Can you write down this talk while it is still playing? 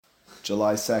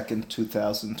July 2nd,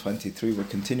 2023. We're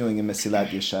continuing in Mesilat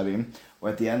Yesharim.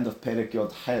 We're at the end of Perek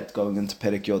Yod Het, going into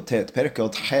Perek Yod Het. Perek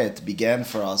Yod Het began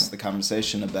for us the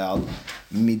conversation about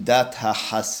Midat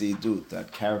HaHasidut,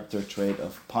 that character trait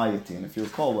of piety. And if you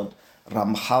recall, what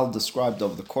Ramchal described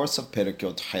over the course of Perek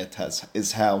Yod Het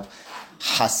is how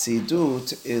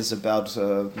Hasidut is about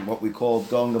what we call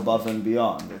going above and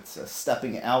beyond. It's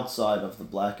stepping outside of the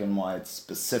black and white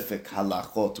specific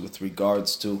halachot with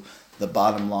regards to the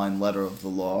bottom line letter of the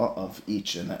law of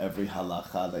each and every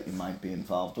halacha that you might be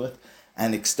involved with,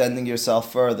 and extending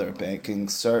yourself further, making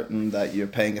certain that you're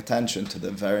paying attention to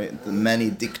the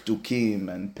many dikdukim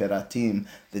and peratim,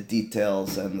 the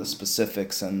details and the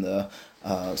specifics and the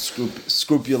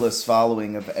scrupulous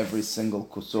following of every single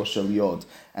kusoshel yod.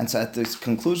 And so at the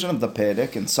conclusion of the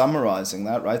Perek, in summarizing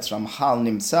that, writes Ramchal,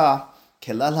 Nimsa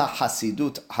kelal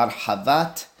hasidut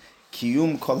harhavat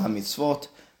kiyum kol hamitzvot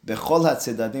bechol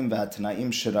hatzedadim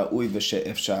v'hatnaim shera'ui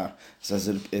v'she'efshar. Says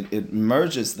it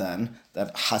merges then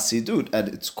that hasidut at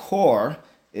its core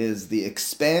is the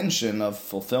expansion of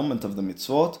fulfillment of the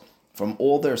mitzvot from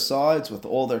all their sides with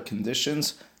all their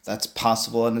conditions that's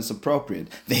possible and is appropriate.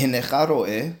 V'hinecha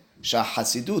ro'eh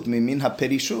sha'hasidut mimin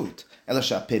ha'perishut. Ela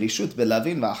sha'perishut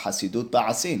belavin v'hasidut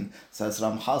ba'asin. Says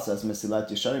Ramchal, says Mesilat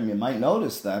Yesharim, you might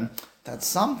notice then that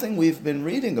something we've been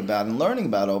reading about and learning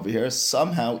about over here is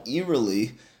somehow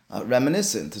eerily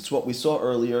reminiscent. It's what we saw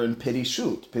earlier in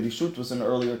Perishut. Perishut was an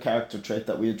earlier character trait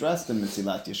that we addressed in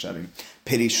Mesilat Yesharim.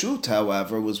 Perishut,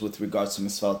 however, was with regards to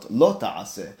Mitzvot Lo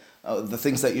Ta'aseh, the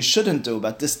things that you shouldn't do,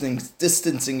 about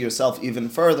distancing yourself even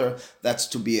further, that's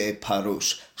to be a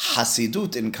parush.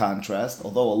 Hasidut, in contrast,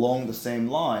 although along the same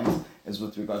lines, is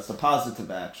with regards to positive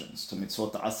actions, to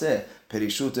mitzvot aseh.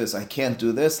 Perishut is, I can't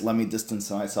do this, let me distance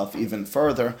myself even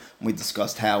further. We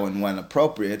discussed how and when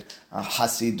appropriate.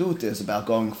 Hasidut is about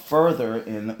going further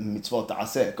in mitzvot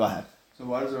aseh. Go ahead. So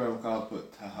why does the Ramchal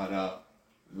put tahara,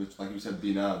 which, like you said,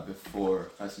 bina, before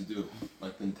Hasidut,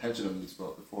 like the intention of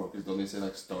mitzvot before? Because don't they say,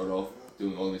 like, start off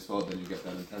doing all mitzvot, then you get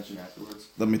that intention afterwards?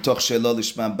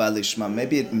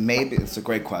 Maybe it's a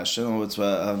great question. Or it's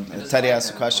Teddy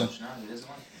asked a question.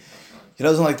 He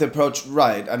doesn't like the approach,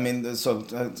 right? I mean, so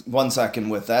 1 second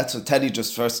with that. So Teddy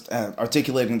just first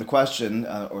articulating the question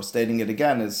or stating it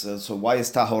again is, so why is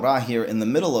tahora here in the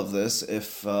middle of this?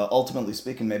 If ultimately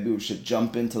speaking, maybe we should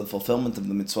jump into the fulfillment of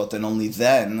the mitzvot and only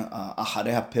then,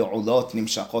 ahareha pe'ulot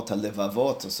nimshakot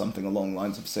halevavot, or something along the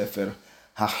lines of Sefer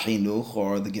HaChinuch,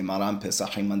 or the Gemara in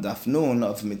Pesachim Mandaf Nun,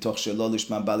 of mitoch shelo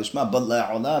lishma ba lishma, but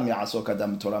le'olam ya'asok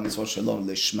adam b'torah mitzvot shelo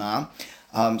lishma.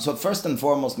 So first and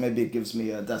foremost, maybe it gives me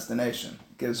a destination.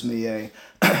 It gives me a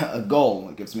goal.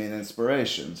 It gives me an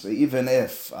inspiration. So even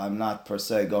if I'm not per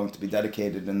se going to be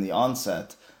dedicated in the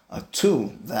onset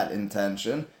to that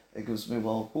intention, it gives me,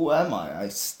 well, who am I? I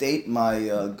state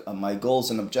my my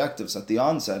goals and objectives at the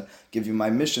onset, give you my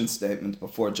mission statement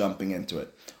before jumping into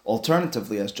it.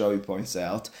 Alternatively, as Joey points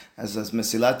out, as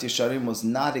Mesilat Yesharim was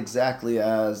not exactly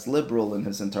as liberal in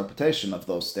his interpretation of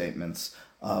those statements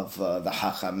of the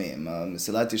Hachamim.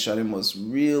 Mesilat Yesharim was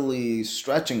really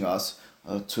stretching us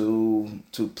to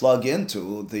plug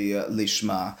into the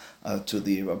lishma, to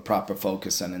the proper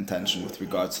focus and intention with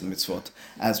regards to the mitzvot,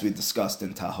 as we discussed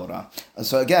in Tahora.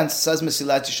 So again, says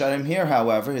Mesilat Yesharim here,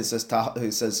 however, he says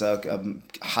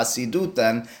Hasidut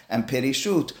then and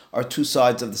Perishut are two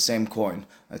sides of the same coin.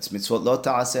 It's mitzvot lo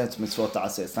ta'aseh, it's mitzvot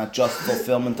ta'aseh. It's not just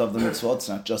fulfillment of the mitzvot, it's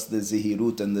not just the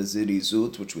zihirut and the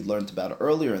zirizut, which we learned about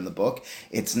earlier in the book.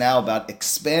 It's now about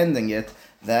expanding it.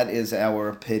 That is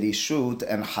our perishut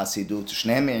and hasidut.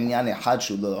 Shneim inyan echad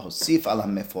shu le'hosif al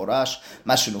hameforash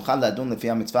ma shenuchal ladun lefi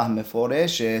hamitzvah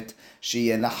hameforeshet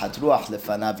sheyeh nachat ruach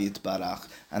lefanav yitbarach.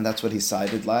 And that's what he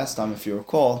cited last time, if you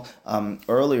recall.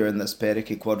 Earlier in this Perek,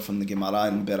 he quoted from the Gemara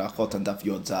in Berachot and Daf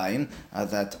Yod Zayin,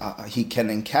 that he can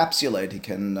encapsulate, he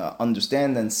can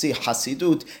understand and see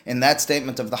Hasidut in that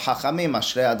statement of the Chachamim,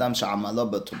 Ashrei Adam she'amalo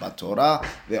b'Torah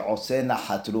ve'oseh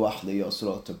nachat ruach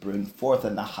liyosro, to bring forth a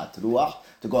nachat ruach,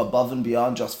 to go above and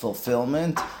beyond just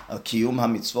fulfillment, kiyum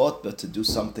hamitzvot, but to do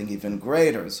something even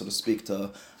greater, so to speak, to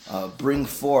bring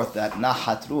forth that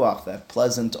nahat ruach, that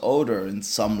pleasant odor in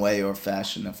some way or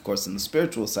fashion, of course in the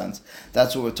spiritual sense.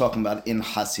 That's what we're talking about in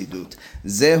Hasidut.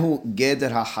 Zehu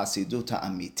geder ha-Hasidut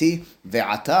ha'amiti,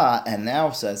 ve'ata, and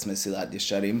now, says Mesilat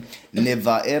Yesharim,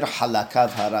 neva'er halakav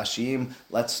harashim.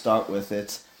 Let's start with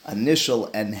its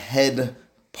initial and head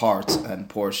parts and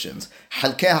portions.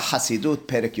 Halkei Hasidut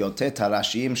Perek Yotet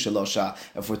Harashim Shelosha.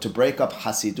 If we're to break up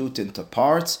Hasidut into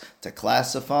parts, to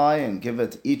classify and give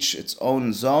it each its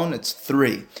own zone, it's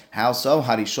 3. How so?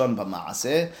 Harishon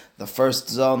b'maaseh. The first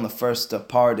zone, the first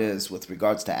part is with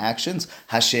regards to actions.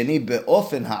 Hasheni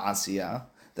be'ofen ha'asiyah.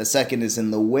 The second is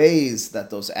in the ways that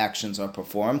those actions are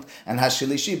performed. And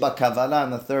hashilishi bakavala,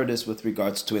 and the third is with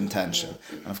regards to intention.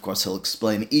 And of course, he'll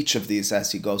explain each of these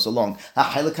as he goes along.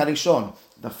 Ha'chilek harishon,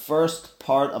 the first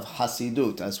part of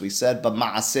Hasidut, as we said, but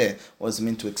ma'aseh, what does it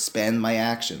mean to expand my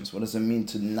actions? What does it mean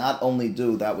to not only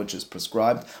do that which is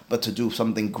prescribed, but to do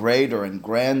something greater and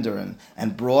grander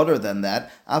and broader than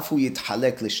that? Afu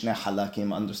yithalek lishne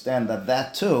halakim, understand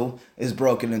that too is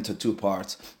broken into two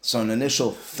parts. So an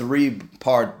initial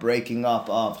three-part breaking up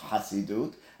of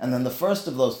Hasidut, and then the first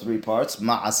of those three parts,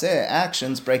 ma'aseh,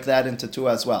 actions, break that into two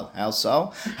as well. How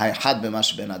so? Hayhad b'ma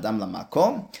sheben adam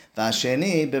lamakom,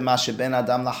 v'hasheni b'ma sheben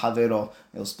adam lahavero.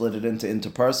 You'll split it into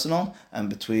interpersonal and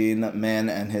between man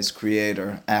and his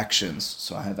creator actions.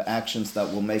 So I have actions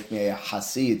that will make me a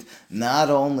hasid, not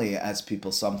only as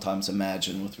people sometimes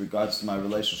imagine with regards to my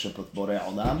relationship with Borei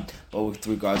Olam, but with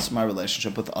regards to my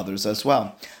relationship with others as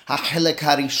well. Ha'chilek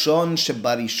harishon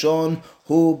shebarishon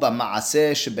hu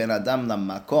b'ma'aseh sheben adam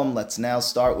lamakom. Let's now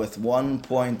start with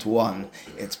 1.1.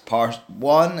 It's part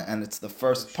 1 and it's the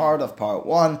first part of part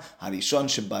 1. Harishon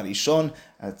shebarishon.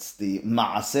 That's the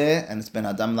ma'aseh, and it's ben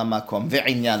adam lamakom.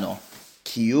 Ve'inyano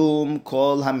kiyum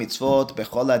kol hamitzvot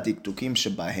bechol hadikdukim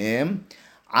shebahem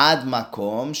ad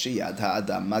makom sheyad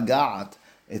ha'adam maga'at.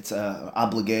 It's an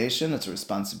obligation, it's a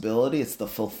responsibility, it's the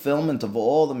fulfillment of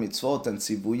all the mitzvot and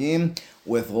tzivuyim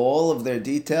with all of their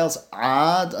details,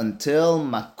 ad, until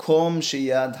makom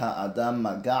sheyad ha'adam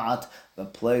maga'at, the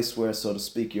place where, so to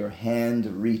speak, your hand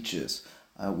reaches.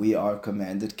 We are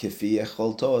commanded kifi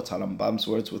yecholto, it's Harambam's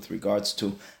words with regards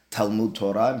to Talmud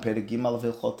Torah, in Perek Gimel of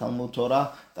Hilchot Talmud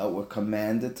Torah, that we're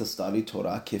commanded to study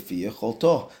Torah kifi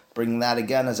yecholto. Bring that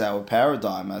again as our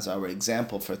paradigm, as our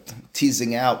example for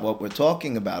teasing out what we're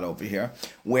talking about over here.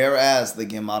 Whereas the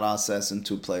Gemara says in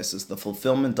two places, the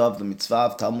fulfillment of the mitzvah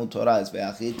of Talmud Torah is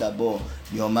ve'achita bo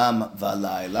yomam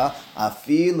v'layla.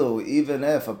 Afilu, even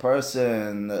if a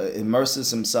person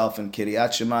immerses himself in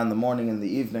Kiryat Shema in the morning and the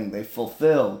evening, they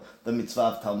fulfill the mitzvah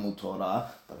of Talmud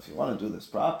Torah. But if you want to do this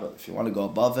properly, if you want to go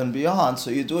above and beyond,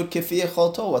 so you do it kifi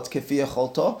yecholto. What's kifi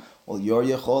yecholto? Well, your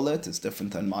yecholet is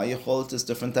different than my yecholet is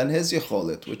different than his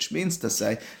yecholet, which means to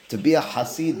say, to be a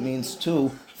hasid means to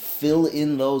fill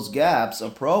in those gaps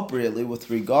appropriately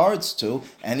with regards to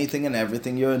anything and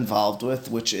everything you're involved with,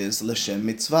 which is l'shem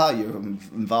mitzvah. You're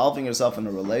involving yourself in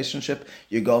a relationship,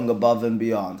 you're going above and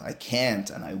beyond. I can't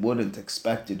and I wouldn't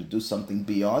expect you to do something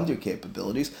beyond your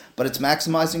capabilities, but it's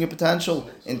maximizing your potential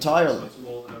entirely. It's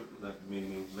more like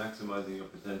meaning maximizing your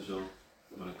potential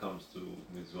when it comes to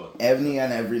mitzvot. Any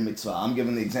and every mitzvah. I'm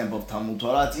giving the example of Talmud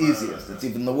Torah. It's easiest. It's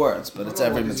even the words, but it's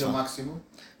every mitzvah. What is your maximum?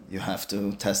 You have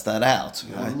to test that out.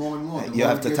 More and more. You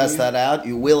have to test that out.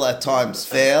 You will at times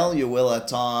fail. You will at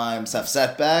times have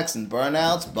setbacks and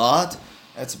burnouts, but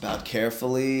it's about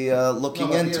carefully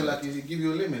looking into here, it. like, it give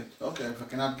you a limit. Okay, if I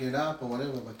cannot get up or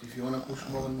whatever, but if you want to push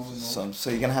more and more and more. So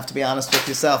you're going to have to be honest with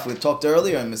yourself. We talked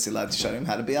earlier in Mesilat Yesharim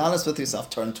how to be honest with yourself.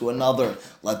 Turn to another.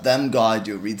 Let them guide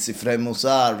you. Read Sifrei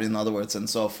Musar, in other words, and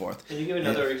so forth. Can you give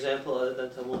another example other than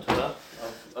Talmud Torah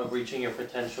of reaching your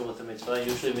potential with a mitzvah?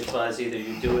 Usually mitzvah is either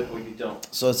you do it or you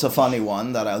don't. So it's a funny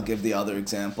one that I'll give the other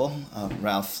example.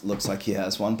 Ralph looks like he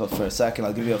has one, but for a second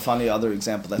I'll give you a funny other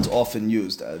example that's often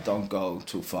used. Don't go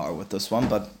too far with this one,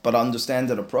 but understand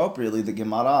it appropriately. The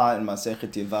Gemara in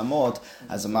Masechet Yevamot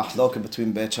has a mahloka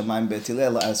between Beit Shammai and Beit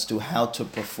Hillel as to how to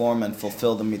perform and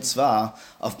fulfill the mitzvah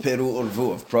of Peru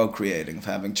Urvu, of procreating, of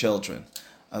having children.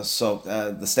 So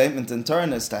the statement in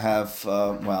turn is to have,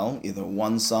 either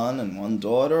one son and one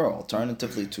daughter, or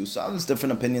alternatively two sons.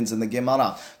 Different opinions in the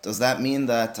Gemara. Does that mean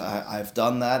that I've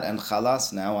done that and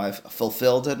chalas, now I've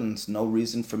fulfilled it and there's no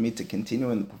reason for me to continue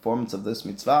in the performance of this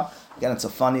mitzvah? Again, it's a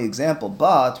funny example,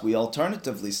 but we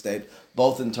alternatively state,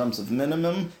 both in terms of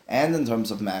minimum and in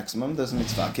terms of maximum, there's a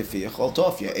mitzvah kifi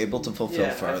yecholto, if you're able to fulfill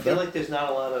further. I feel like there's not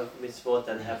a lot of mitzvot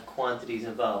that have quantities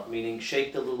involved, meaning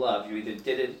shake the lulav, you either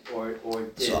did it or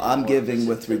did. So I'm giving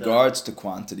with regards to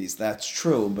quantities, that's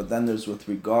true, but then there's with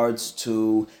regards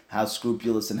to how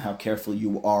scrupulous and how careful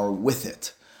you are with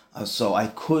it. So I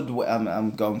could,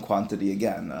 I'm going quantity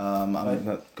again.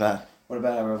 Go ahead. What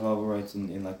about how Rav writes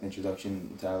in like the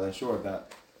introduction to Al Shor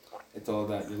that it's all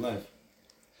about your life?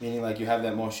 Meaning, like, you have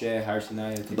that Moshe, Har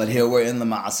Sinai. But here we're in the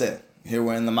Ma'aseh.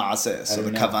 So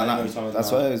the Kavanah.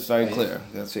 That's why it's very clear.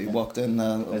 That's why he walked in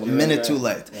a minute too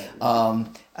late. Yeah.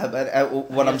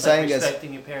 what I'm saying is,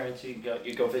 respecting your parents,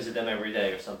 you go visit them every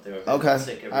day or something, or visit okay. them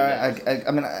sick every day.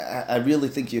 I mean, I really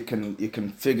think you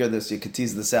can figure this. You could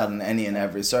tease this out in any and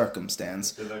every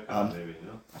circumstance. Maybe, you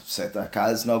know?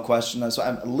 Tzedakah is no question.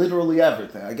 So literally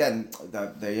everything. Again,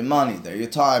 they're your money, they're your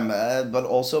time, but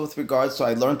also with regards to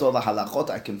I learned all the halachot.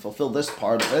 I can fulfill this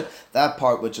part of it. That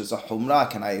part, which is a humrah,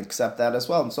 can I accept that as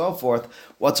well, and so forth.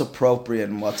 What's appropriate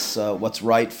and what's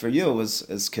right for you is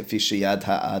kefi sheyad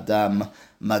ha'adam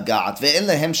magat. Ve'in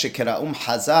lehem shekeraum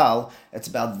hazal. It's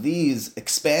about these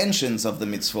expansions of the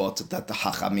mitzvot that the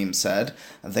Chachamim said.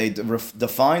 They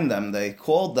defined them. They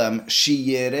called them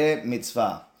shiyere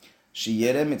mitzvah.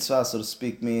 Shiyere mitzvah, so to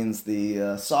speak, means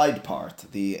the side part,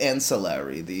 the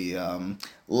ancillary, the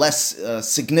less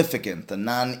significant, the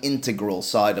non-integral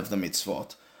side of the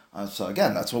mitzvot. So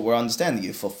again, that's what we're understanding.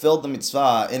 You fulfilled the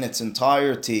mitzvah in its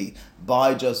entirety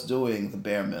by just doing the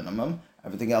bare minimum.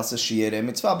 Everything else is shiyere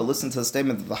mitzvah. But listen to the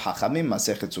statement of the Chachamim,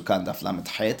 Masechet Sukan Daf Lamed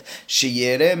Het.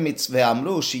 Shiyere mitzvah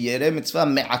amru, shiyere mitzvah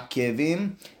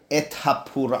me'akevim et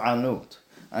hapur'anut.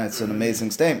 And it's an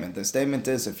amazing statement. The statement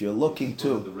is, if you're looking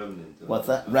to... The remnant. What's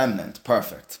that? Remnant.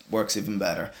 Perfect. Works even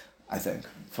better, I think,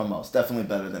 for most. Definitely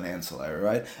better than ancillary,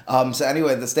 right? So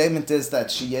anyway, the statement is that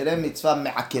sheyere mitzvah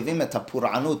me'akevim et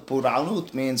hapur'anut.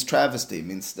 Pur'anut means travesty,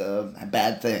 means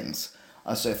bad things.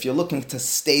 So if you're looking to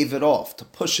stave it off, to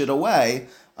push it away,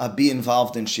 be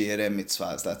involved in sheyere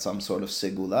mitzvah. Is that some sort of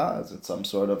sigula? Is it some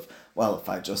sort of... Well, if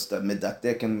I just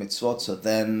midakdek in mitzvot, so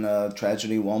then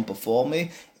tragedy won't befall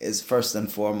me, is first and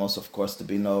foremost, of course, to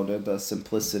be noted.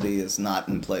 Simplicity is not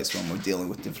in place when we're dealing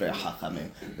with divrei hachamim.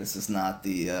 This is not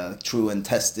the true and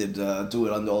tested, do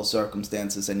it under all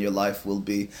circumstances, and your life will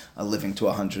be living to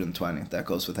 120. That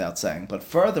goes without saying. But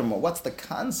furthermore, what's the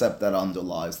concept that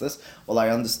underlies this? Well, I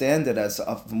understand it as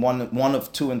one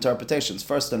of two interpretations.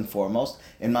 First and foremost,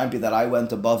 it might be that I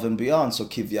went above and beyond, so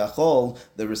kivyachol,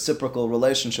 the reciprocal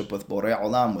relationship with Borei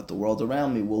Olam, with the world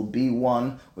around me, will be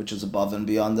one which is above and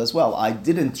beyond as well. I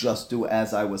didn't just do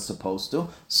as I was supposed to,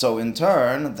 so in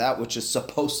turn, that which is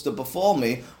supposed to befall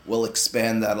me will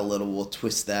expand that a little, will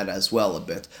twist that as well a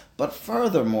bit. But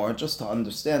furthermore, just to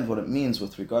understand what it means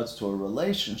with regards to a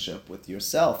relationship with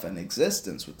yourself and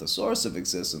existence, with the source of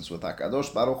existence, with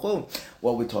HaKadosh Baruch Hu,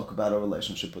 well, we talk about a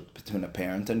relationship between a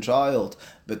parent and child,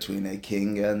 between a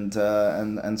king and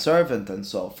servant, and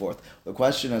so forth. The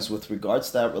question is, with regards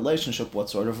to that relationship,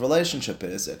 what sort of relationship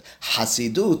is it?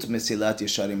 Hasidut, Mesilat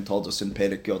Yesharim told us in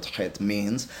Perek Yod Het,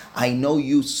 means, I know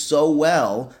you so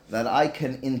well that I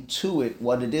can intuit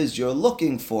what it is you're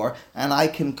looking for, and I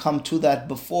can come to that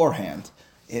beforehand.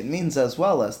 It means as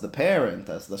well as the parent,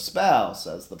 as the spouse,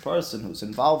 as the person who's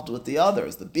involved with the other,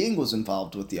 as the being who's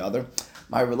involved with the other,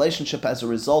 my relationship as a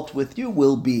result with you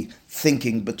will be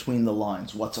thinking between the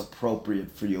lines, what's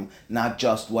appropriate for you, not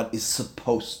just what is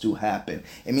supposed to happen.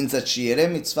 It means that sheyere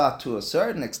mitzvah, to a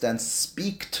certain extent,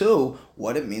 speak to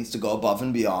what it means to go above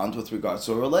and beyond with regards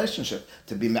to a relationship.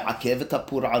 To be me'akev et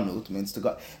hapur'anut means to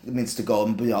go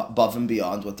above and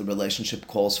beyond what the relationship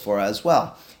calls for as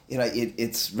well. You know,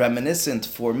 it's reminiscent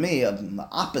for me of the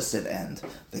opposite end.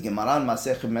 The Gemara in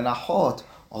Masechet Menachot,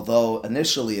 although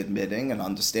initially admitting and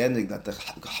understanding that the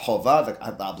chova,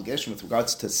 the obligation with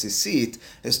regards to sisit,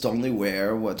 is to only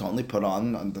put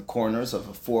on the corners of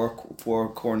a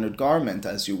four-cornered garment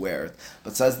as you wear it.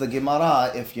 But says the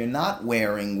Gemara, if you're not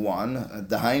wearing one,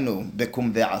 dahainu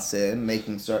bekum ve'aseh,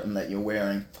 making certain that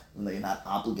you're not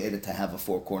obligated to have a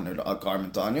four-cornered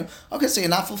garment on you. Okay, so you're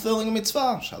not fulfilling a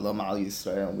mitzvah. Shalom al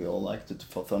Yisrael. We all like to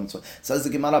fulfill mitzvah. Says the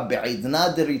Gemara,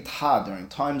 be'idna deritha, during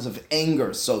times of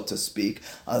anger, so to speak,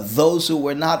 those who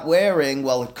were not wearing,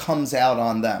 well, it comes out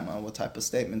on them. What type of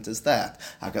statement is that?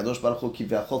 HaKadosh Baruch Hu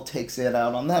Kivyachol takes it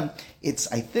out on them.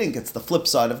 I think it's the flip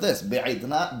side of this.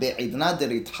 Be'idna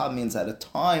deritha means at a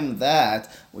time that,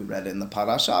 we read it in the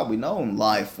parasha, we know in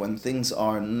life when things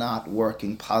are not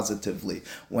working positively,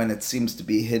 when it seems to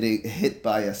be hit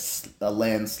by a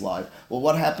landslide. Well,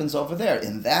 what happens over there?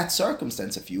 In that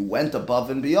circumstance, if you went above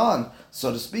and beyond,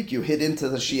 so to speak, you hit into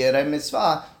the sheyere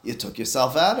mitzvah, you took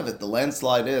yourself out of it. The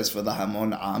landslide is for the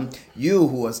Hamon Am. You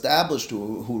who established,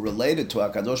 who related to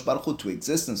HaKadosh Baruch Hu, to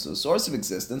existence, to the source of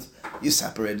existence, you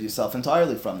separated yourself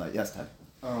entirely from that. Yes, Ted?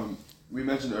 We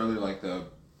mentioned earlier, like the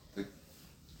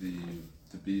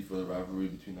beef or the rivalry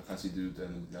between the Chassidut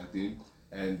and the Nagdim,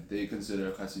 and they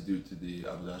consider Chassidut to be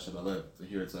Avodah Shabbat. So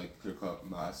here it's like clear-cut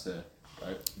Maaseh,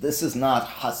 right? This is not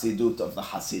Hasidut of the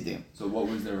Hasidim. So what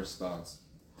was their response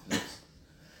to this?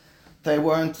 They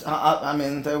weren't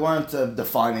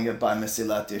defining it by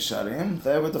Mesilat Yesharim.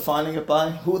 They were defining it by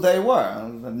who they were.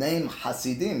 The name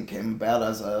Hasidim came about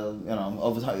as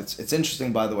over time. It's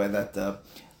interesting, by the way, that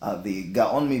The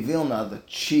Gaon Mivilna, the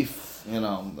chief,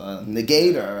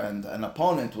 negator and an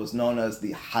opponent, was known as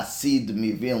the Hasid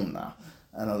Mivilna.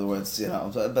 In other words,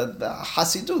 but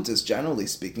Hasidut is, generally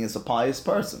speaking, is a pious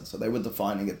person. So they were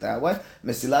defining it that way.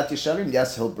 Mesilat Yesharim,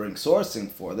 yes, he'll bring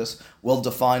sourcing for this. We'll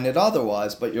define it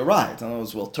otherwise, but you're right. In other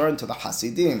words, we'll turn to the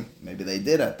Hasidim. Maybe they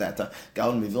did at that time.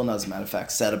 Gaon Mivilna, as a matter of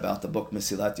fact, said about the book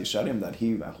Mesilat Yesharim that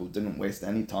he, who didn't waste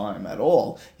any time at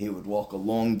all, he would walk a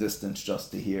long distance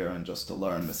just to hear and just to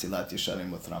learn Mesilat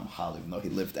Yesharim with Ramchal, even though he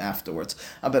lived afterwards.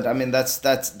 But I mean,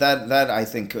 that I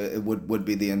think would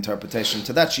be the interpretation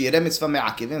to that. Sheyireh mitzvah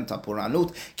מעכבים את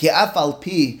הפורענות, כי אף על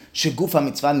פי שגוף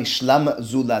המצווה נשלם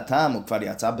זולתם, וכבר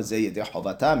יצא בזה ידי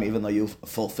חובתם, even though you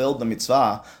fulfilled the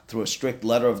mitzvah through a strict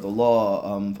letter of the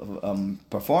law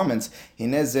performance,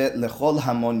 הנה זה לכל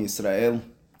המון ישראל,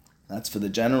 that's for the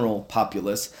general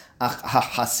populace, אך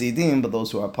החסידים, but those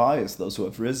who are pious, those who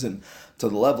have risen to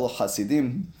the level of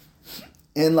חסידים,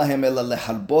 אין להם אלא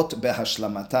להרבות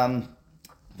בהשלמתם,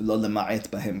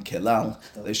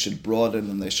 they should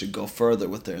broaden and they should go further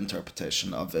with their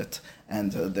interpretation of it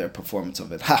and their performance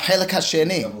of it.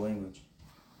 Double language.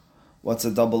 What's a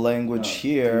double language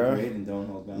here?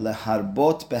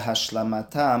 Leharbot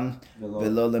behashlamatam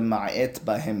velo lema'et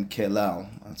bahem kelal.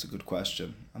 That's a good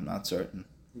question. I'm not certain.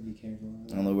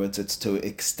 In other words, it's to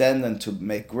extend and to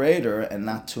make greater and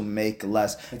not to make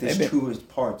less. Like there's two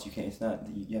parts. You can't. It's not.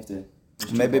 You have to.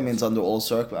 Maybe it means under all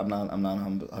circles. I'm not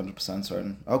 100%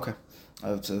 certain. Okay.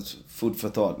 It's food for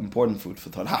thought, important food for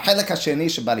thought. Of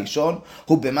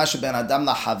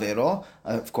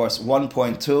course,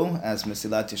 1.2, as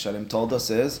Mesilat Yesharim told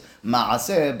us, is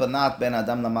Ma'aseh, but not Ben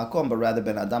Adam Lamakom, but rather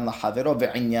Ben Adam Lachavero,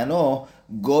 ve'inyano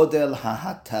godel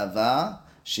ha'hatava,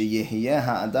 sheyehiye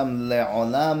ha'adam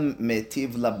le'olam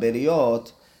metiv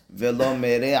laberiot, velo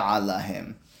mere'a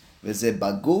lahem. V'ze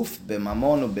baguf,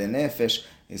 b'mamon u'benefesh.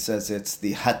 He says it's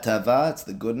the hatava, it's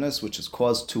the goodness which is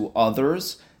caused to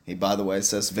others. He, by the way,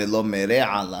 says velo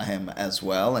mere'a lahem as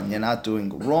well, and you're not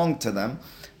doing wrong to them.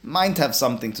 Might have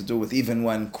something to do with even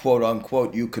when, quote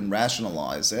unquote, you can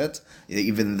rationalize it,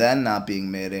 even then not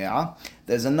being mere'a.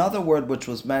 There's another word which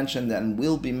was mentioned and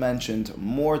will be mentioned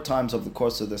more times over the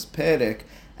course of this Perek,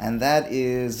 and that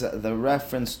is the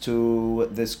reference to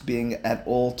this being at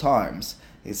all times.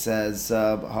 He says,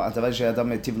 so in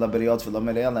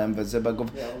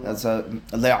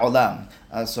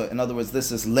other words,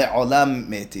 this is le'olam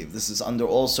metiv. This is under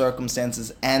all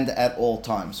circumstances and at all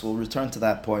times. We'll return to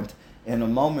that point in a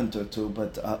moment or two,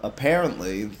 but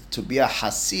apparently, to be a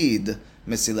Hasid,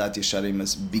 Mesilat Yesharim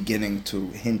is beginning to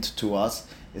hint to us,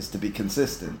 is to be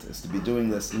consistent, is to be doing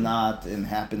this not in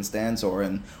happenstance or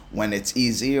in when it's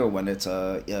easy or when it's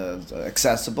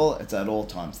accessible. It's at all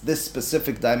times. This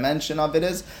specific dimension of it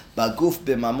is baguf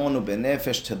b'mamonu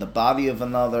b'nefesh, to the body of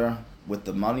another, with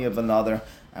the money of another,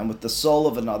 and with the soul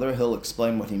of another. He'll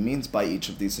explain what he means by each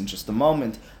of these in just a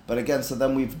moment. But again, so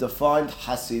then we've defined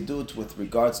Hasidut with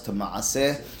regards to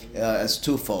Ma'aseh as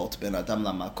twofold: Ben Adam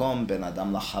lamakom, Ben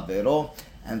Adam lachavero.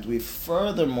 And we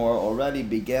furthermore already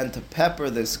began to pepper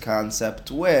this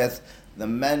concept with the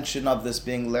mention of this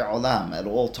being le'olam at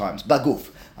all times.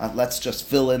 Baguf. Let's just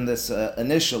fill in this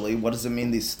initially. What does it mean,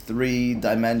 these three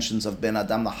dimensions of Ben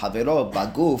Adam lachavero?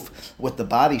 Baguf, with the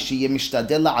body. Sheyeh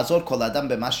mishtadel la'azor kol adam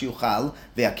b'ma sheyuchal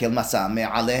ve'yakel masa'ameh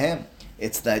alehem.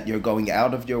 It's that you're going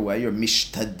out of your way, you're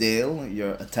mishtadil,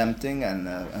 you're attempting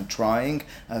and trying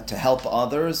to help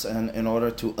others and in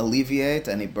order to alleviate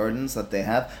any burdens that they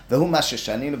have. That's the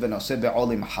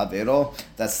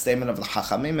statement of the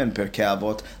Chachamim in Perkei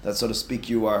Avot, that, so to speak,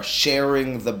 you are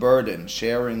sharing the burden,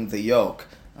 sharing the yoke.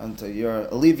 And you're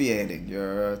alleviating,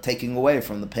 you're taking away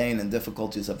from the pain and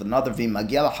difficulties of another.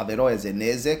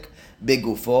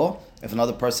 If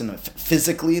another person,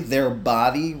 physically, their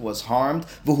body was harmed,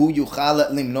 and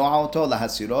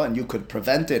you could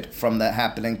prevent it from that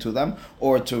happening to them,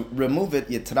 or to remove it,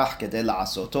 you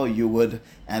would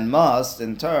and must,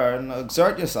 in turn,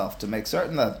 exert yourself to make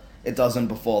certain that it doesn't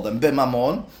befall them.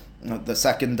 B'mamon, the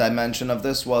second dimension of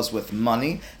this was with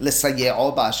money. It's by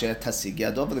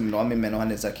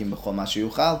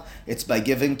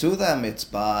giving to them, it's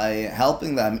by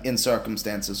helping them in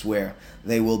circumstances where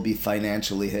they will be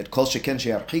financially hit.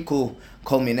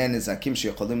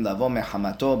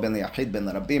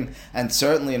 And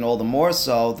certainly, and all the more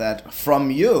so, that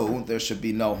from you there should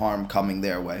be no harm coming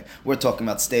their way. We're talking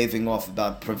about staving off,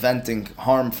 about preventing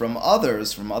harm from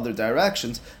others, from other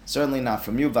directions, certainly not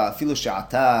from you. And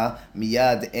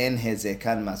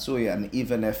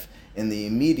even if in the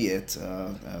immediate,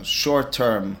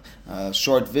 short-term,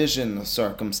 short vision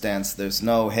circumstance, there's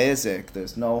no hezek,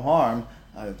 there's no harm,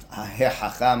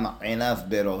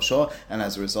 and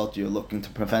as a result you're looking to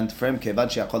prevent from כיוון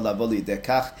שיכול לבוא לידי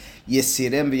כך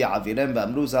יסירם ויעבירם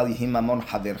ואמרו ז"ל יהי ממון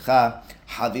חברך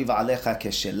חביב עליך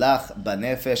כשלך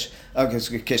בנפש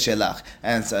כשלך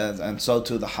and so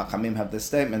too the Hakamim have this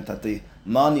statement that the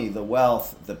money, the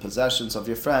wealth, the possessions of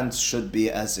your friends should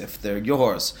be as if they're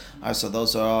yours. Alright, so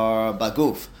those are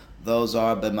baguf. Those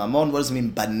are b'mamon. What does it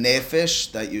mean?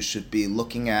 B'nefesh, that you should be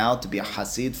looking out to be a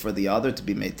hasid for the other, to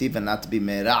be meitiv and not to be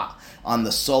merah. On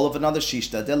the soul of another,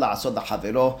 שישתדל לעשות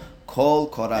לחברו כל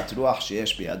קורת רוח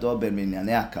שיש בידו בין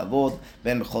בענייני הכבוד,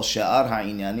 בין בכל שאר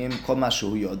העניינים, כל מה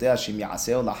שהוא יודע שאם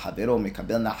יעשהו לחברו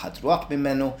מקבל נחת רוח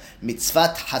ממנו,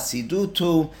 מצוות חסידות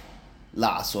הוא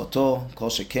לעשותו, כל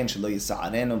שכן שלא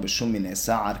יסערנו בשום מיני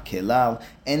סער כלל,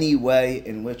 any way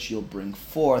in which you'll bring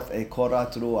forth a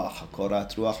korat ruach. A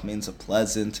korat ruach means a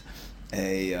pleasant,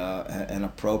 an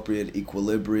appropriate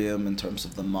equilibrium in terms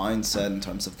of the mindset, in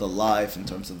terms of the life, in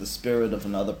terms of the spirit of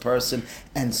another person,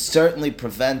 and certainly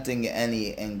preventing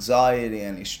any anxiety,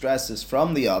 any stresses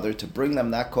from the other. To bring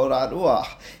them that korat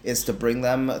ruach is to bring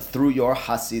them through your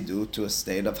hasidu to a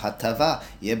state of hatava.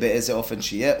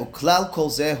 Uklal kol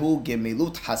zehu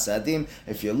gemilut hasadim.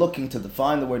 If you're looking to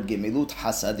define the word gemilut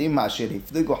hasadim,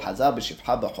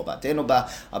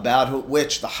 about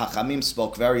which the Hachamim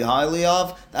spoke very highly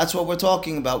of, that's what we're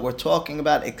talking about. We're talking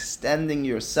about extending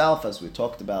yourself, as we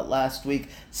talked about last week,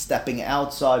 stepping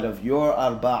outside of your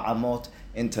arba amot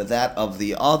into that of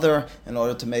the other in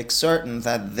order to make certain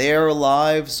that their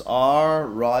lives are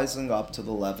rising up to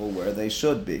the level where they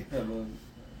should be. Yeah, well,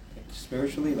 like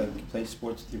spiritually, like you play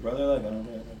sports with your brother, like I don't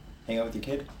know, like hang out with your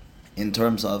kid. In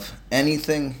terms of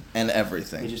anything and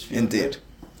everything, You just feel indeed. good?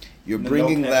 You're No bring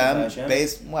connection them to Hashem?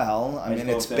 based, well, I Might mean,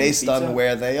 go it's with them based pizza? on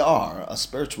where they are. A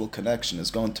spiritual connection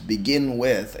is going to begin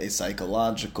with a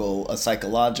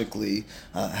psychologically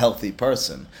healthy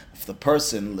person. If the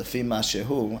person, lefi ma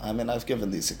shehu, I mean, I've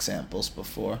given these examples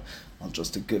before. I'll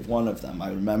just to give one of them. I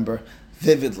remember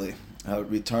vividly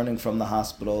returning from the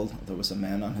hospital. There was a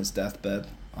man on his deathbed,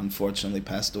 unfortunately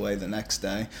passed away the next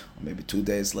day, or maybe 2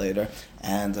 days later,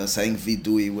 and saying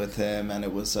vidui with him, and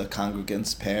it was a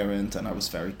congregant's parent, and I was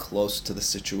very close to the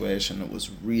situation. It was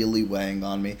really weighing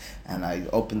on me, and I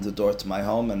opened the door to my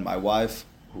home, and my wife,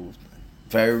 who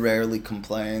very rarely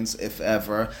complains, if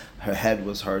ever, her head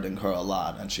was hurting her a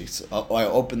lot, and I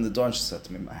opened the door, and she said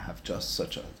to me, I have just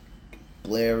such a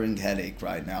blaring headache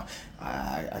right now.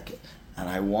 And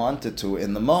I wanted to,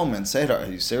 in the moment, say to her, are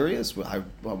you serious?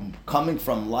 I'm coming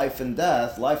from life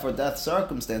or death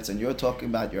circumstance, and you're talking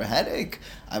about your headache?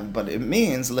 But it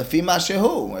means, lefi ma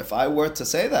shehu. If I were to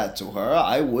say that to her,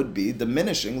 I would be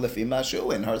diminishing lefi ma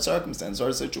shehu in her circumstance,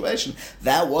 her situation.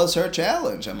 That was her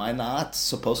challenge. Am I not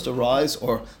supposed to rise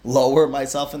or lower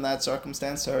myself in that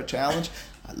circumstance to her challenge?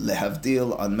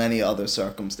 Lehavdil on many other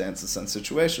circumstances and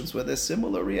situations where there's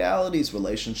similar realities,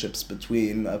 relationships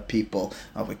between people.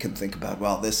 We can think about,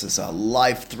 well, this is a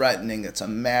life-threatening, it's a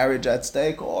marriage at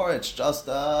stake, or it's just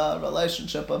a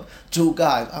relationship of two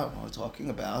guys. We're talking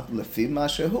about lefi ma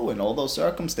shehu. In all those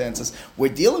circumstances,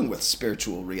 we're dealing with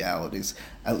spiritual realities,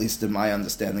 at least in my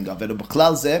understanding of it.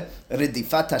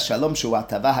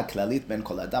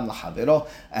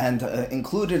 And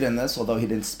included in this, although he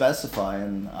didn't specify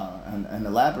and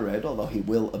elaborate, although he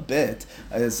will a bit,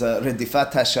 is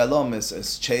redifat hashalom,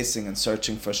 is chasing and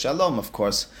searching for shalom. Of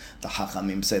course, the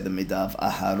Hachamim say the midah of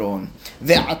Aharon.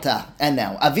 Ve'ata, and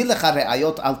now, avi lecha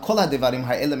re'ayot al kol ha'devarim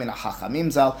ha'ele min ha'chachamim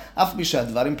zal, af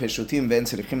b'sha'advarim peshutim ve'en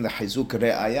tzrichim lechizuk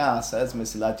re'aya, says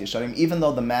Mesilat Yesharim, even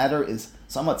though the matter is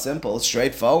somewhat simple,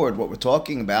 straightforward, what we're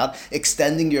talking about,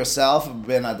 extending yourself,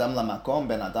 ben adam lamakom,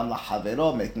 ben adam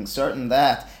lahavero, making certain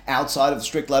that outside of the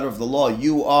strict letter of the law,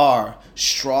 you are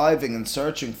striving and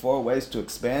searching for ways to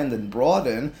expand and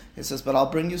broaden. He says, but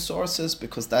I'll bring you sources,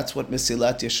 because that's what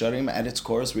Mesilat Yesharim at its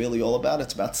core is really all about.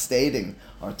 It's about stating,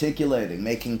 articulating,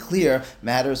 making clear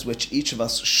matters which each of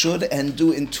us should and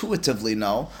do intuitively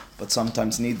know, but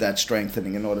sometimes need that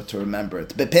strengthening in order to remember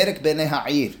it. Perek b'nei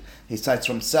ha'ir. He cites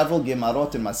from several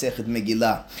Gemarot in Masechet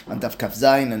Megillah, on Daf Kaf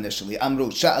Zayin initially.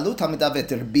 Amru, Sha'alu Talmidav et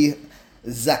Rabbi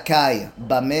Zakai,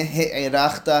 Bameh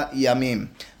he'erachta yamim.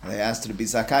 They asked Rabbi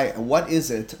Zakai, what is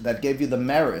it that gave you the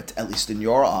merit, at least in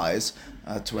your eyes,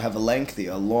 to have a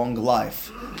long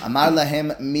life? Amar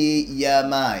lahem mi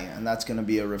yamai, and that's going to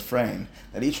be a refrain.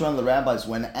 That each one of the rabbis,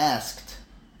 when asked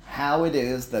how it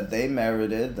is that they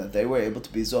merited, that they were able to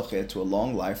be zocheh to a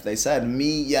long life, they said,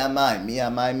 mi yamai. Mi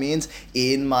yamai means,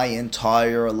 in my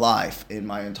entire life. In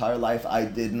my entire life, I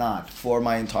did not. For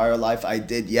my entire life, I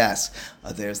did, yes.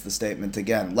 There's the statement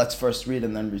again. Let's first read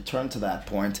and then return to that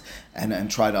point and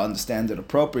try to understand it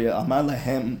appropriately. Amar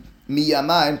lahem mi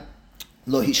yamai.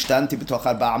 Lo hishtanti b'toch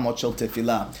 4 amot shel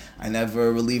tefillah. I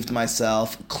never relieved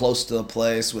myself close to the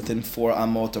place within 4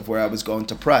 amot of where I was going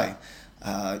to pray.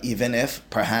 Even if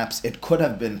perhaps it could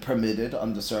have been permitted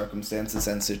under circumstances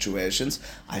and situations,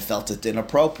 I felt it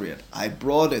inappropriate. I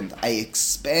broadened, I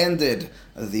expanded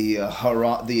the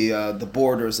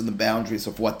borders and the boundaries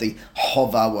of what the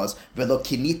chova was. Velo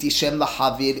kiniti shem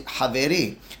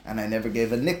lahaveri, and I never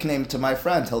gave a nickname to my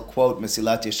friend. He'll quote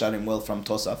Mesilat Yesharim will from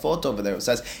Tosafot over there. It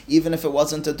says, even if it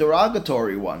wasn't a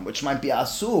derogatory one, which might be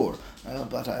asur,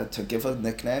 but to give a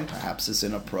nickname perhaps is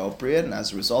inappropriate, and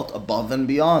as a result, above and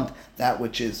beyond that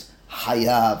which is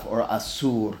hayav or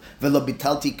asur. Velo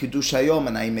bitalti kiddush hayom,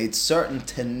 and I made certain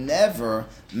to never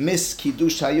miss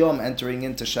kiddush hayom entering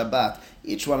into Shabbat.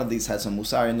 Each one of these has a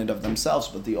musar in it of themselves,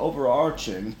 but the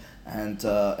overarching and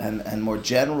more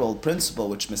general principle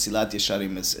which Mesilat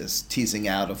Yesharim is teasing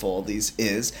out of all these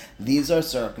is, these are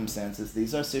circumstances,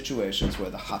 these are situations where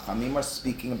the Chachamim are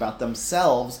speaking about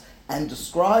themselves and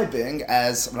describing,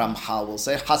 as Ramchal will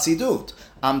say, Hasidut.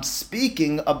 I'm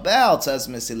speaking about, says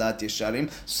Mesilat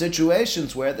Yesharim,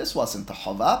 situations where this wasn't the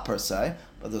Chavah per se,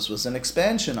 but this was an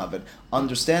expansion of it.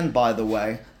 Understand, by the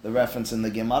way, the reference in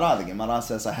the Gemara. The Gemara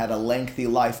says, I had a lengthy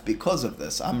life because of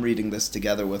this. I'm reading this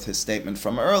together with his statement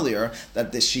from earlier,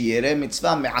 that the Shiyere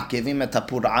mitzvah me'akevim et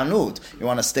ha'puranut. You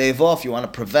want to stave off, you want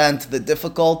to prevent the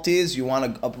difficulties, you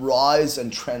want to rise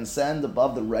and transcend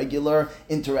above the regular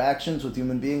interactions with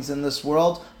human beings in this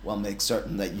world. Well, make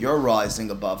certain that you're rising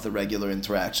above the regular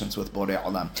interactions with Borei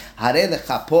Olam. And then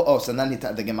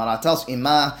the Gemara tells,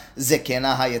 Ima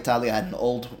zekena hayetali, I had an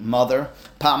old mother,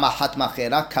 Pa'mahat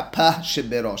machera, kapah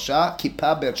sheberosha,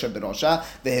 kippah ber sheberosha,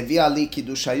 vehevia li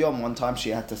kiddush hayom. One time she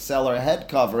had to sell her head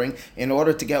covering in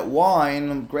order to get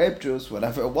wine, grape juice,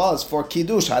 whatever it was, for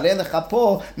kiddush. Harei lecha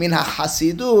po min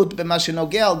hachasidut b'ma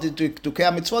shenogel dukei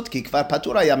hamitzvot, ki kvar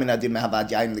patur haya min adin mehavad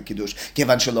yain lekiddush,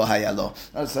 kivan shelo haya lo.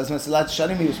 It says Mesilat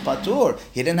Yesharim, he was patur.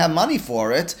 He didn't have money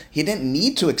for it. He didn't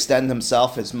need to extend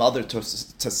himself, his mother, to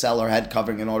sell her head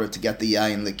covering in order to get the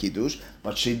yain lekiddush,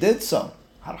 but she did so.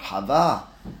 Harhava.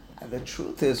 And the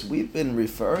truth is, we've been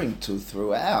referring to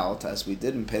throughout, as we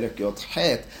did in Perek Yod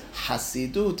Het,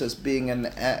 Hasidut as being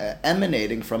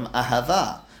emanating from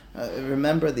Ahava.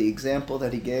 Remember the example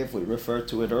that he gave, we referred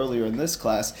to it earlier in this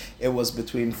class, it was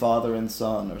between father and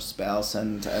son, or spouse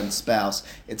and spouse.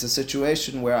 It's a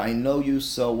situation where I know you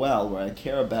so well, where I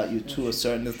care about you to a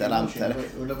certain that I'm...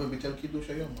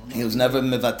 He was never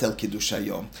mevatel kiddush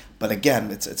hayom. But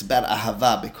again, it's about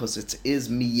ahava, because it is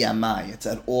miyamai, it's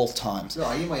at all times.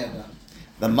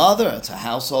 The mother, it's a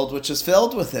household which is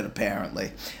filled with it,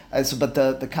 apparently. But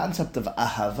the concept of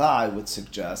ahava, I would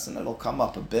suggest, and it'll come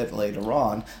up a bit later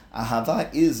on, ahava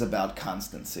is about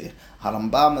constancy.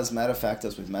 Harambam, as a matter of fact,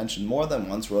 as we've mentioned more than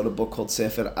once, wrote a book called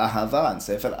Sefer Ahava, and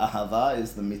Sefer Ahava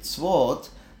is the mitzvot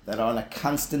that are on a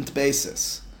constant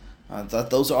basis.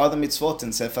 Those are the mitzvot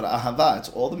in Sefer Ahava. It's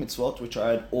all the mitzvot which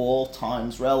are at all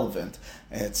times relevant.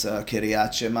 It's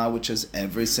Kiryat Shema, which is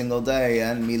every single day,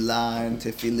 and Milah, and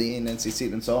Tefillin, and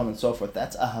Tzitzit, and so on and so forth.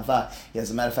 That's Ahava. He,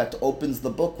 as a matter of fact, opens the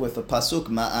book with a pasuk,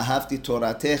 Ma'ahavti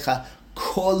Toratecha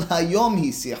Kol Hayom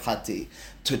Hi Sihati.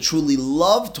 To truly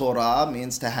love Torah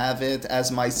means to have it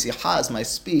as my siha, as my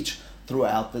speech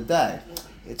throughout the day.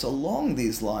 It's along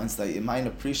these lines that you might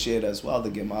appreciate as well the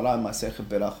Gemara Masechet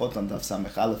Berachot on Daf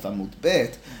Samech Aleph Amud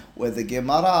Bet, where the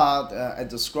Gemara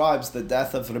describes the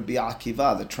death of Rabbi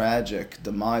Akiva, the tragic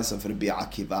demise of Rabbi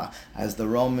Akiva, as the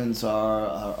Romans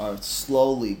are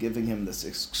slowly giving him this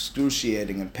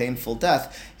excruciating and painful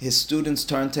death. His students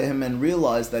turn to him and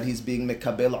realize that he's being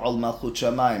Mekabel Ol Malchut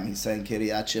Shamayim. He's saying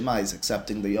Kiryat Shema, he's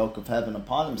accepting the yoke of heaven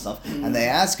upon himself. And they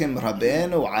ask him,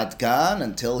 Rabbeinu Adkan,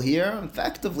 until here,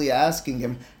 effectively asking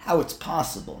him how it's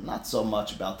possible, not so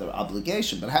much about their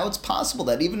obligation, but how it's possible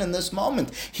that even in this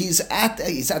moment, he's at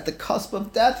the cusp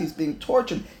of death, he's being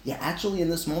tortured. You're actually in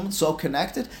this moment so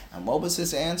connected? And what was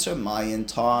his answer? My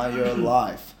entire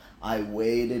life, I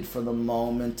waited for the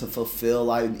moment to fulfill.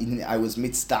 I was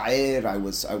mitzta'er. I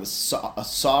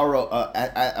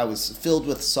was filled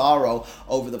with sorrow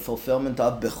over the fulfillment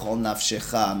of bechol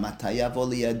nafshecha matayavo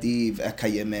liyadiv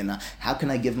ekayemena. How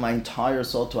can I give my entire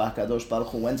soul to Hakadosh Baruch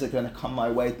Hu? When's it going to come my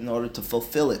way in order to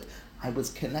fulfill it? I was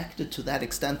connected to that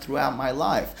extent throughout my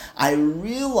life. I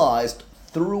realized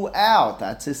throughout,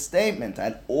 that's his statement,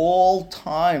 at all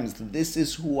times, this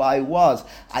is who I was.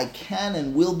 I can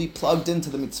and will be plugged into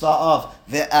the mitzvah of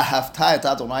ve'ahavta et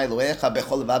Adonai Elohecha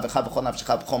bechol levavecha bechol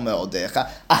nafshecha bechol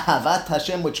me'odecha. Ahavat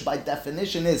Hashem, which by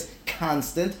definition is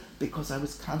constant, because I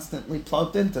was constantly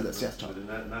plugged into this. Yes, John.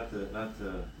 Not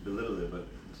to belittle it, but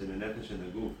it's in the nefesh and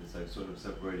the goof. It's like sort of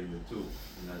separating the two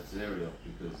in that scenario,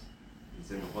 because it's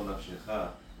in bechol nafshecha.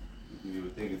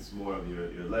 think it's more of your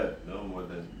lev, no, more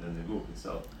than the group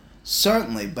itself.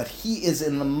 Certainly, but he is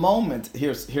in the moment.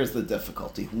 Here's the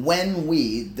difficulty. When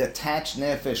we detach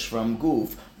nefesh from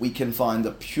guf, we can find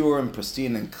a pure and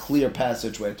pristine and clear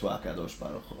passageway to HaKadosh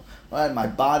Baruch Hu. Right? My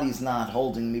body's not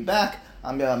holding me back.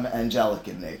 I'm angelic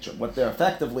in nature. What they're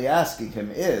effectively asking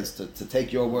him is to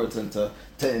take your words and to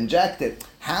inject it.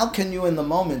 How can you, in the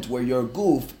moment where your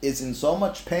goof is in so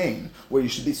much pain, where you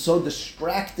should be so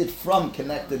distracted from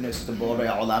connectedness to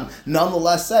Borei Olam,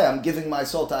 nonetheless say, I'm giving my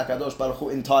soul to HaKadosh Baruch Hu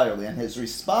entirely? And his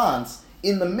response,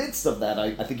 in the midst of that,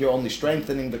 I think you're only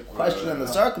strengthening the question and the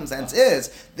circumstance, is,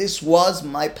 this was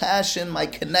my passion, my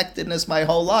connectedness, my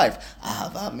whole life.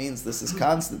 Ahava means this is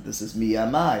constant, this is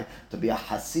miyamai. To be a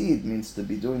hasid means to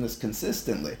be doing this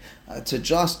consistently. To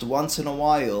just once in a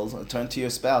while turn to your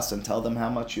spouse and tell them how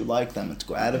much you like them, and to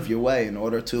go out of your way in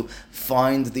order to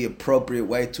find the appropriate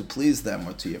way to please them,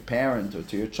 or to your parent or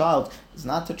to your child, is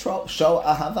not to show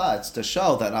ahava. It's to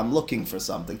show that I'm looking for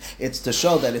something. It's to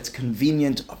show that it's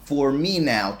convenient for me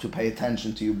now to pay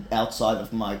attention to you outside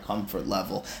of my comfort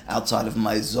level, outside of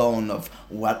my zone of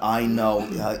what I know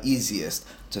easiest.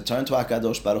 To turn to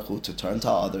HaKadosh Baruch Hu, to turn to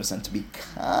others, and to be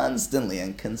constantly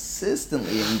and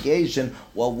consistently engaged in,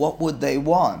 well, what would they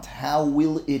want? How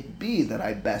will it be that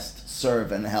I best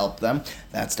serve and help them?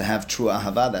 That's to have true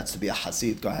ahava, that's to be a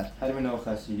hasid. Go ahead. How do we know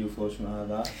Chasidu flows from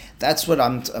ahava? That's what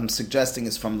I'm suggesting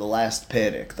is from the last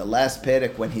Perek. The last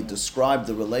Perek, when he described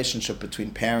the relationship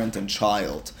between parent and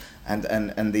child.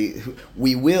 And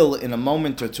we will in a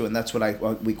moment or two, and that's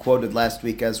what we quoted last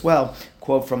week as well.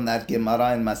 Quote from that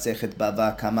Gemara in Masechet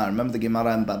Bava Kama. Remember the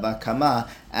Gemara in Bava Kama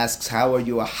asks, how are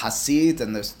you a Hasid?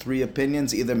 And there's three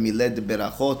opinions, either Miled de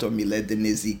Berachot or Miled de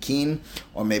Nizikin,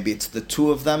 or maybe it's the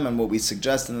two of them. And what we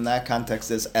suggested in that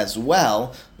context is, as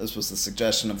well, this was the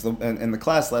suggestion of in the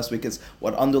class last week, is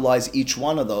what underlies each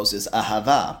one of those is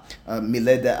Ahava.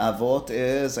 Miled de Avot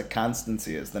is a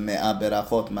constancy, is the Me'ah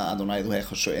Berachot, Ma Adonai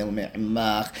Elohecha Shoel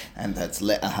Me'imach, and that's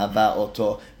Le'ahava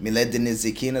Oto. Miled de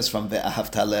Nizikin is from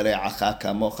Ve'ahavta Le're'acha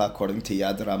Kamocha, according to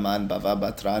Yad Raman, Bava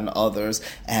Batra, and others.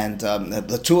 And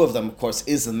the two of them, of course,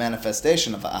 is the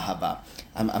manifestation of Ahava.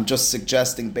 I'm just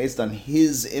suggesting, based on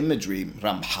his imagery,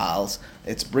 Ramchal's,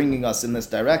 it's bringing us in this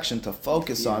direction to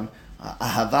focus on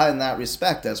Ahava in that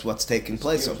respect as what's taking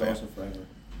place over here.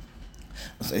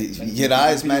 So,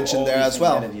 Yirah is mentioned there as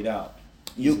well.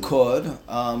 You could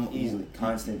easily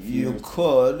constant. You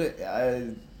could.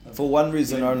 For one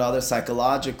reason or another,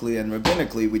 psychologically and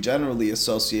rabbinically, we generally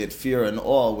associate fear and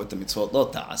awe with the mitzvot lo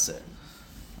ta'aseh.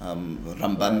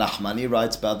 Ramban Nachmani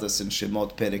writes about this in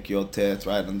Shemot Perek Yotet,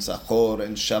 right? And Zachor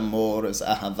and Shamor is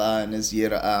Ahava and is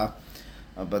Yira'ah.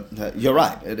 But you're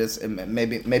right. It is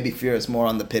maybe fear is more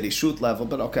on the perishut level,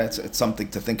 but okay, it's something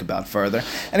to think about further.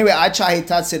 Anyway, this Rabbi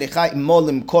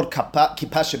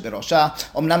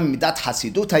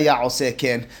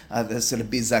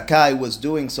Zakai was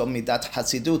doing so midat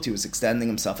hasidut. He was extending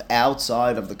himself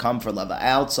outside of the comfort level,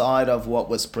 outside of what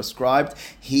was prescribed.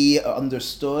 He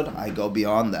understood, I go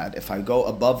beyond that. If I go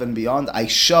above and beyond, I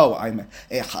show I'm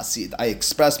a hasid. I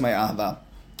express my ahava.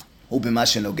 And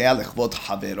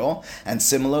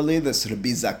similarly, this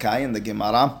Rabbi Zakai in the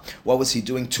Gemara, what was he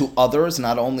doing to others,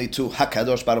 not only to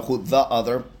HaKadosh Baruch Hu, the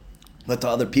other, but to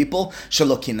other people? That's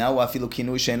what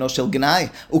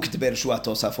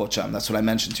I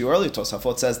mentioned to you earlier.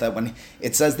 Tosafot says that when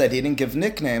it says that he didn't give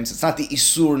nicknames, it's not the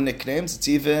Isur nicknames, it's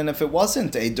even if it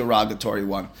wasn't a derogatory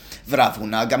one. And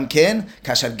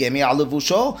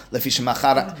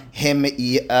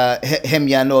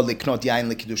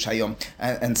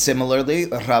similarly,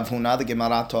 Rav Huna, the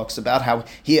Gemara talks about how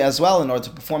he as well, in order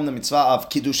to perform the mitzvah of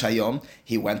Kiddush Hayom,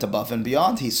 he went above and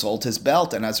beyond. He sold his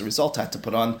belt, and as a result had to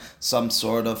put on some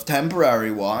sort of temporary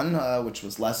one, which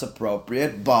was less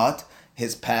appropriate, but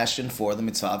his passion for the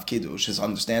mitzvah of Kiddush, his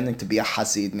understanding to be a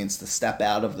Hasid means to step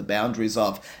out of the boundaries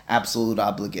of absolute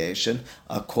obligation,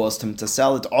 caused him to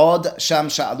sell it. Od sham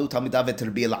sha'alu talmidav et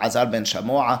Rabbi Elazar ben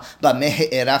Shamo'a b'meh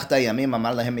erachta yamim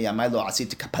amar lahem yamai lo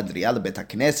asiti kapadriya lebet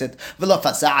hakneset v'lo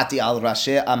fasa'ati al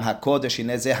rashi am hakodesh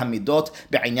hine ze hamidot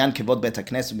be'inyan kivod bet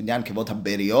hakneset be'inyan kivod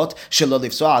haberiot shelo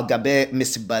lifso al gabe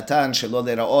misbatan shelo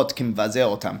leraot kimvaze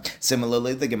otam.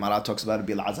 Similarly, the Gemara talks about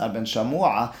Rabbi Elazar ben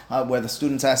Shamo'a, where the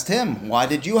students asked him, why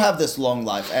did you have this long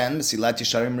life? And Mesilat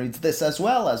Yesharim reads this as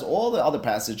well as all the other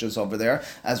passages over there,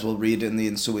 as we'll read in the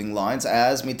ensuing lines,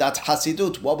 as Midat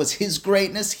Hasidut. What was his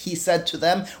greatness? He said to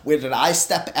them, where did I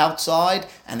step outside?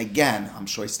 And again, I'm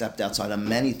sure he stepped outside on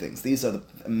many things. These are the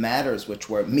matters which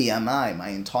were miyamai, my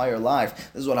entire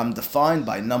life. This is what I'm defined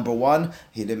by. Number one,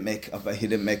 he didn't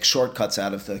make shortcuts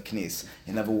out of the knis.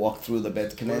 He never walked through the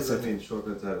bet knesset. What does that mean,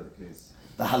 shortcuts out of the knis?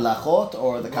 The halachot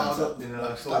or the concept? You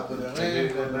know, Stop with the rain,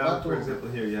 go to the now, for bathroom. example,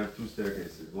 here you have two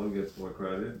staircases. One gets more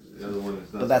crowded, the other one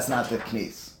is not. But that's not the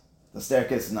knis. The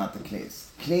staircase is not the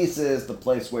knis. Knis is the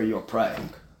place where you're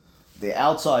praying. The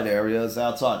outside area is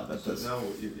outside of it. So now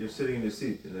you're sitting in your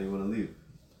seat and then you want to leave.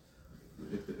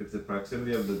 If the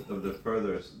proximity of the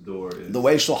furthest door is The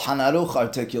way Shulchan Aruch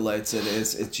articulates it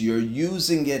is, you're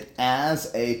using it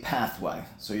as a pathway.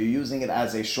 So you're using it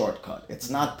as a shortcut. It's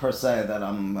not per se that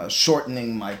I'm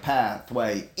shortening my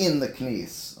pathway in the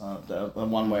knis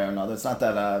one way or another. It's not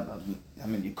that,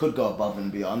 you could go above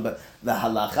and beyond, but the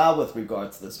halacha with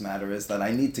regard to this matter is that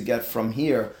I need to get from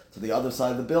here to the other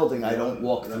side of the building. I don't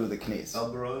walk through the knis.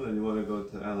 Alberon, and you want to go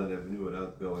to Allen Avenue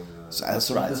without going. So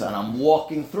that's right. So and I'm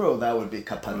walking through, that would be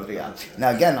kapadriya. Now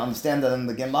again, understand that in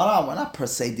the Gemara, we're not per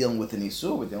se dealing with an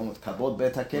isur, we're dealing with kabod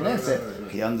bet hakeneset.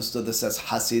 He understood this as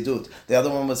hasidut. The other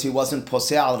one was he wasn't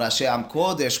poseh al rashi am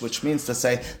kodesh, which means to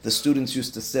say the students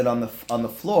used to sit on the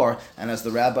floor, and as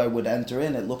the rabbi would enter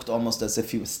in, it looked almost as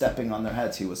if he was stepping on their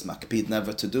heads. He was makpid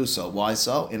never to do so. Why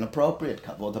so? Inappropriate.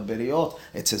 Kabod haberiot.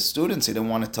 It's his students. He didn't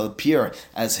want it to appear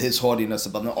as his haughtiness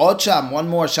above them. One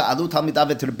more. Sha'alu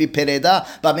talmidav et Rabbi Pereda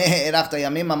b'meh erachta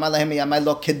yamim amal lahem yamai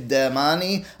lo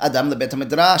kedemani adam lebet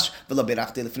midrash v'lo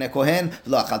birachti lifnei kohen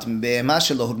v'lo achalti be'ema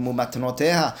shelo hurmu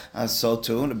matnoteha. So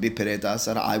too, Rabbi Pereda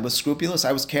said, I was scrupulous.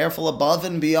 I was careful above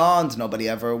and beyond. Nobody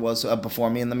ever was before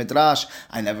me in the midrash.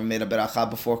 I never made a beracha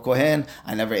before kohen.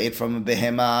 I never ate from a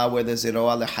behema where the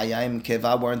ziroa lechayim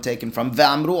keva weren't taken from.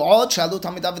 Ve'amru od sha'alu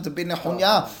talmidav et Rabbi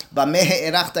Nehunya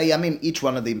b'meh erachta yamim. Each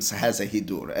one of these has a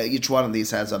hidur. Each one of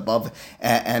these has above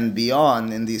and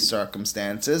beyond in these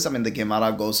circumstances. The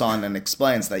Gemara goes on and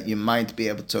explains that you might be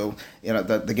able to,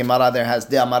 the Gemara there has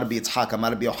de amar bi Yitzchak,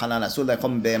 amar bi Yochanan, asul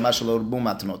lechom be'ema shelo urbu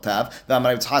matnotav,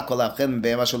 ve'amar Yitzchak kol ha'ochel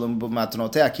be'ema shelo urbu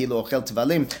matnoteha, ki lo ochel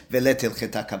tvalim, ve'letil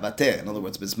chita kavateh. In other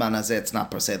words, bizman hazeh, it's not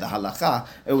per se the halacha,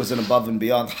 it was an above and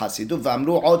beyond hasidut.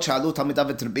 Ve'amru od sha'alu talmidav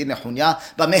et Rabbi Nehunya,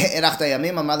 b'meh erachta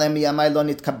yamim, amar lehem yamai lo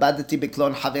nitkabadeti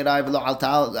b'klon haverai v'lo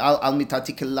al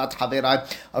mitati kelat haverai.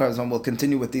 We'll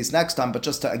continue with these next time, but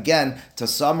just to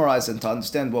summarize and to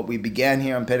understand what we began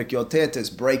here in Perek Yotet is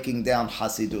breaking down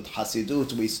Hasidut.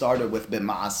 Hasidut, we started with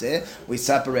B'ma'aseh, we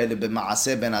separated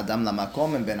B'ma'aseh ben Adam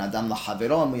lamakom and ben Adam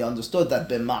lachaveron. We understood that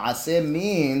B'ma'aseh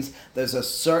means there's a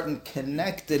certain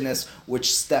connectedness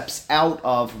which steps out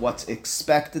of what's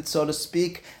expected, so to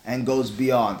speak, and goes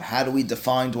beyond. How do we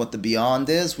define what the beyond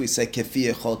is? We say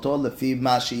Kefi echoto lefi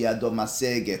ma sheyado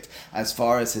maseget, as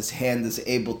far as his hand is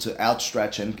able to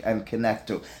outstretch and connect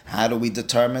to. How do we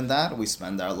determine that? We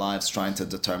spend our lives trying to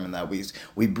determine that.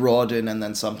 We broaden and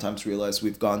then sometimes realize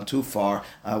we've gone too far.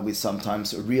 We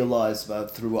sometimes realize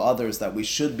through others that we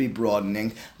should be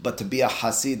broadening. But to be a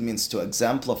Hasid means to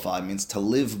exemplify, means to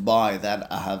live by that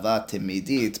ahava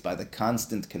timidit, by the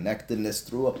constant connectedness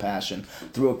through a passion,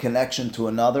 through a connection to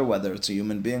another, whether it's a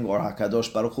human being or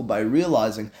HaKadosh Baruch Hu, by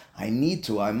realizing I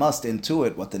must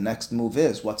intuit what the next move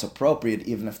is, what's appropriate,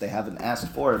 even if they haven't asked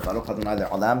for it. Baruch Adonai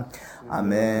le'olam.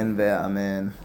 Amen ve'amen.